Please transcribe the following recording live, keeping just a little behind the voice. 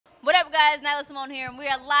up, guys? Nyla Simone here, and we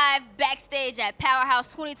are live backstage at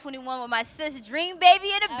Powerhouse 2021 with my sis Dream Baby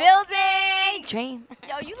in the building. Dream.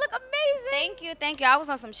 Yo, you look amazing. Thank you. I was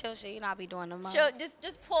on some chill shit. You know I be doing the most.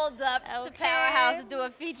 Just pulled up to Powerhouse to do a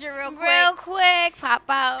feature real quick. Pop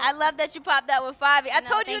out. I love that you popped out with Fabi. I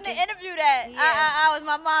told you in the interview that I was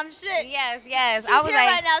my mom's shit. Yes. She's I was here like,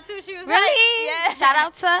 right now too. She was really? like, yeah. Shout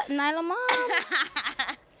out to Nyla Mom.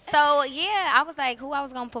 So yeah, I was like, who I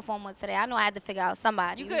was gonna perform with today? I know I had to figure out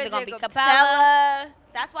somebody. You could have gonna did be Capella.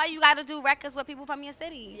 That's why you gotta do records with people from your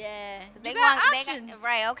city. Yeah. They got got options.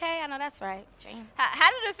 right. Okay, I know that's right. Dream. How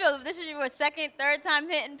did it feel? This is your second, third time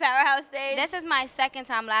hitting Powerhouse stage? This is my second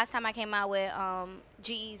time. Last time I came out with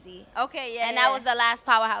G-Eazy. Okay, yeah. And that was the last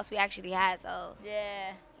Powerhouse we actually had. So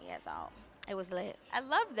yeah, so it was lit. I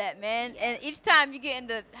love that, man. And each time you get in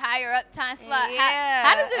the higher up time slot, Yeah.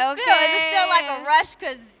 how does it feel? Is it still like a rush?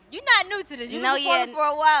 Because you're not new to this. You've been performing for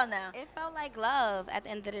a while now. It felt like love at the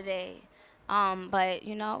end of the day. But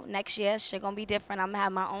you know, next year shit gonna be different. I'm gonna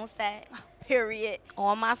have my own set. Period.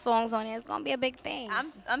 All my songs on it. It's gonna be a big thing.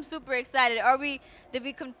 I'm super excited. Did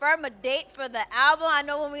we confirm a date for the album? I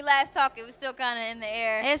know when we last talked, it was still kind of in the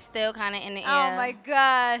air. It's still kind of in the air. Oh my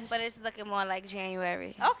gosh. But it's looking more like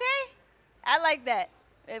January. Okay, I like that.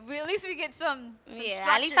 At least we get some yeah,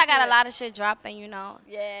 at least I got a lot of shit dropping, you know.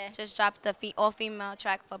 Yeah. Just dropped the all-female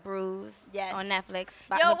track for Bruise on Netflix.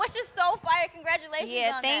 Yo, what's your soul fire? Congratulations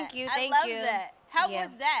on that. Thank you. I love that. How was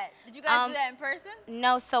that? Did you guys do that in person?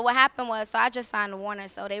 No, so what happened was, so I just signed to Warner,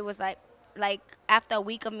 so they was like after a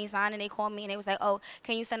week of me signing, they called me and they was like, oh,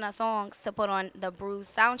 can you send us songs to put on the Bruise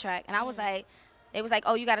soundtrack? And I was like, they was like,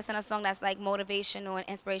 oh, you got to send a song that's like motivational and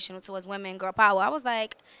inspirational towards women, girl power. I was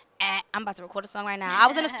like, I'm about to record a song right now. I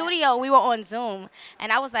was in the studio. We were on Zoom.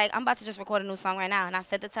 And I was like, I'm about to just record a new song right now. And I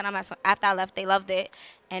said to them, after I left, they loved it.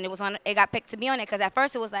 And it got picked to be on it. Because at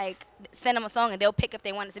first it was like, send them a song and they'll pick if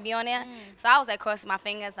they wanted to be on there. So I was like crossing my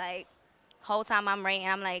fingers like, whole time I'm writing,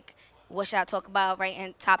 I'm like, what should I talk about,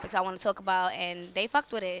 writing topics I want to talk about, and they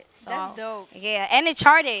fucked with it. So, that's dope. Yeah, and it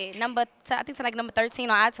charted I think to like number 13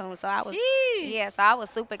 on iTunes. So I was, so I was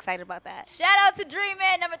super excited about that. Shout out to Dream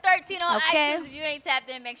Man, number 13 on iTunes. If you ain't tapped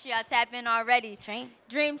in, make sure y'all tap in already.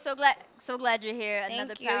 Dream, so glad you're here.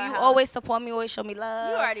 Thank you. You always support me, always show me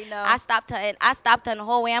love. You already know. I stopped her in the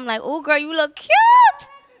hallway. I'm like, ooh, girl, you look cute.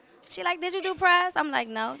 She like, did you do press? I'm like,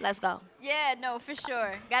 no, let's go. Yeah, no, for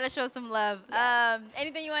sure. Gotta show some love.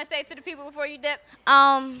 Anything you want to say to the people before you dip?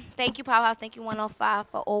 Thank you, Powerhouse. Thank you, 105,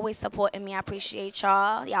 for always supporting me. I appreciate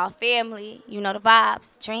y'all. Y'all family. You know the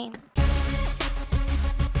vibes. Dream.